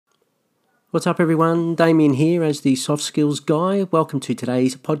What's up everyone, Damien here as the Soft Skills Guy. Welcome to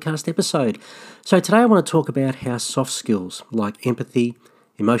today's podcast episode. So today I want to talk about how soft skills like empathy,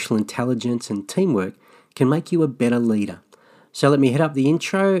 emotional intelligence and teamwork can make you a better leader. So let me head up the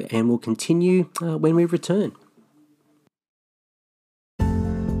intro and we'll continue when we return.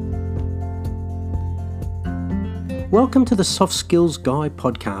 Welcome to the Soft Skills Guy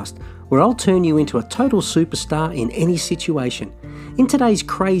podcast, where I'll turn you into a total superstar in any situation. In today's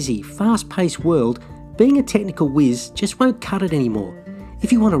crazy, fast-paced world, being a technical whiz just won't cut it anymore.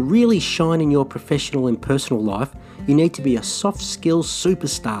 If you want to really shine in your professional and personal life, you need to be a soft skills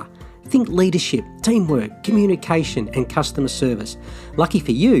superstar. Think leadership, teamwork, communication, and customer service. Lucky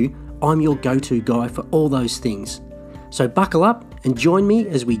for you, I'm your go-to guy for all those things. So buckle up and join me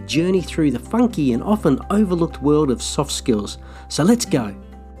as we journey through the funky and often overlooked world of soft skills. So let's go.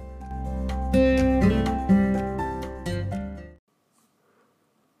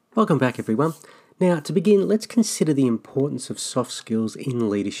 Welcome back everyone. Now to begin, let's consider the importance of soft skills in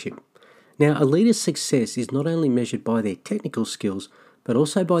leadership. Now a leader's success is not only measured by their technical skills, but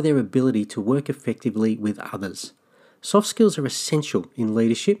also by their ability to work effectively with others. Soft skills are essential in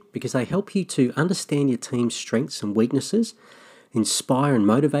leadership because they help you to understand your team's strengths and weaknesses, inspire and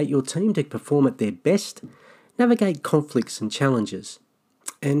motivate your team to perform at their best, navigate conflicts and challenges,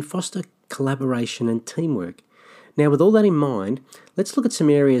 and foster collaboration and teamwork. Now, with all that in mind, let's look at some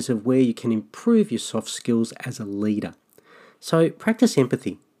areas of where you can improve your soft skills as a leader. So, practice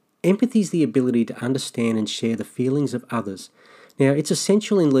empathy. Empathy is the ability to understand and share the feelings of others. Now, it's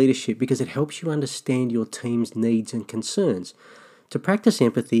essential in leadership because it helps you understand your team's needs and concerns. To practice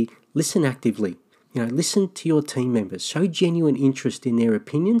empathy, listen actively. Listen to your team members, show genuine interest in their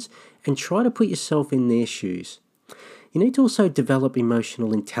opinions, and try to put yourself in their shoes. You need to also develop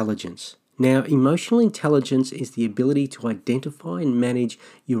emotional intelligence. Now, emotional intelligence is the ability to identify and manage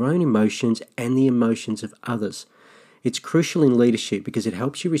your own emotions and the emotions of others. It's crucial in leadership because it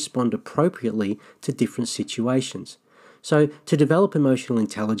helps you respond appropriately to different situations. So, to develop emotional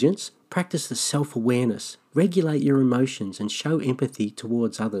intelligence, practice the self-awareness, regulate your emotions, and show empathy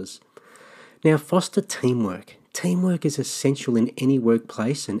towards others. Now, foster teamwork. Teamwork is essential in any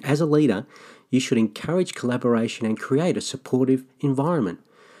workplace, and as a leader, you should encourage collaboration and create a supportive environment.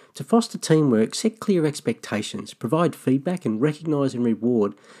 To foster teamwork, set clear expectations, provide feedback, and recognise and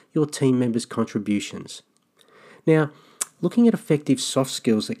reward your team members' contributions. Now, looking at effective soft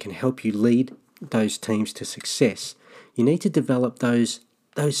skills that can help you lead those teams to success, you need to develop those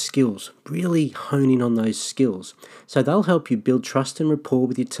skills, really hone in on those skills. So they'll help you build trust and rapport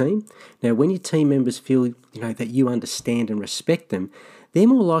with your team. Now, when your team members feel that you understand and respect them, they're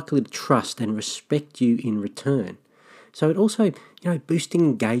more likely to trust and respect you in return. So it also, boosting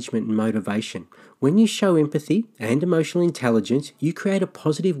engagement and motivation. When you show empathy and emotional intelligence, you create a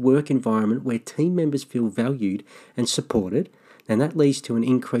positive work environment where team members feel valued and supported, and that leads to an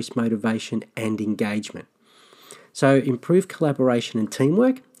increased motivation and engagement. So improve collaboration and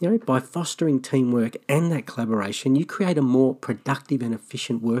teamwork. By fostering teamwork and that collaboration, you create a more productive and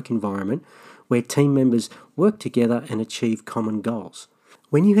efficient work environment where team members work together and achieve common goals.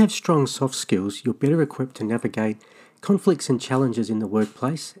 When you have strong soft skills, you're better equipped to navigate conflicts and challenges in the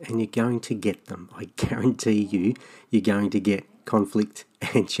workplace, and you're going to get them. I guarantee you're going to get conflict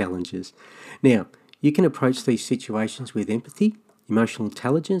and challenges. Now, you can approach these situations with empathy, emotional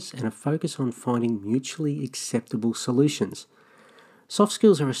intelligence, and a focus on finding mutually acceptable solutions. Soft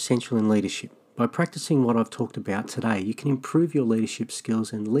skills are essential in leadership. By practicing what I've talked about today, you can improve your leadership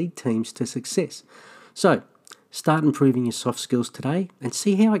skills and lead teams to success. So, start improving your soft skills today and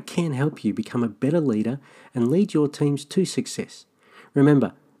see how it can help you become a better leader and lead your teams to success.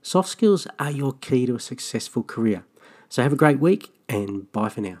 Remember, soft skills are your key to a successful career. So have a great week and bye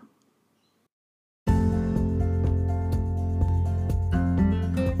for now.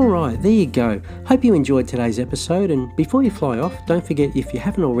 Alright, there you go. Hope you enjoyed today's episode, and before you fly off, don't forget, if you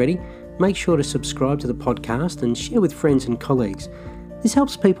haven't already, make sure to subscribe to the podcast and share with friends and colleagues. This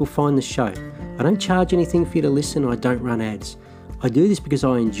helps people find the show. I don't charge anything for you to listen, I don't run ads. I do this because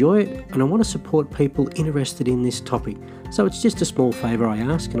I enjoy it and I want to support people interested in this topic. So it's just a small favour I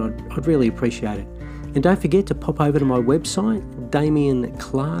ask, and I'd really appreciate it. And don't forget to pop over to my website,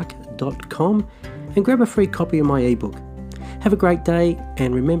 damianclark.com, and grab a free copy of my ebook. Have a great day,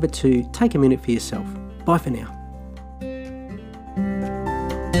 and remember to take a minute for yourself. Bye for now.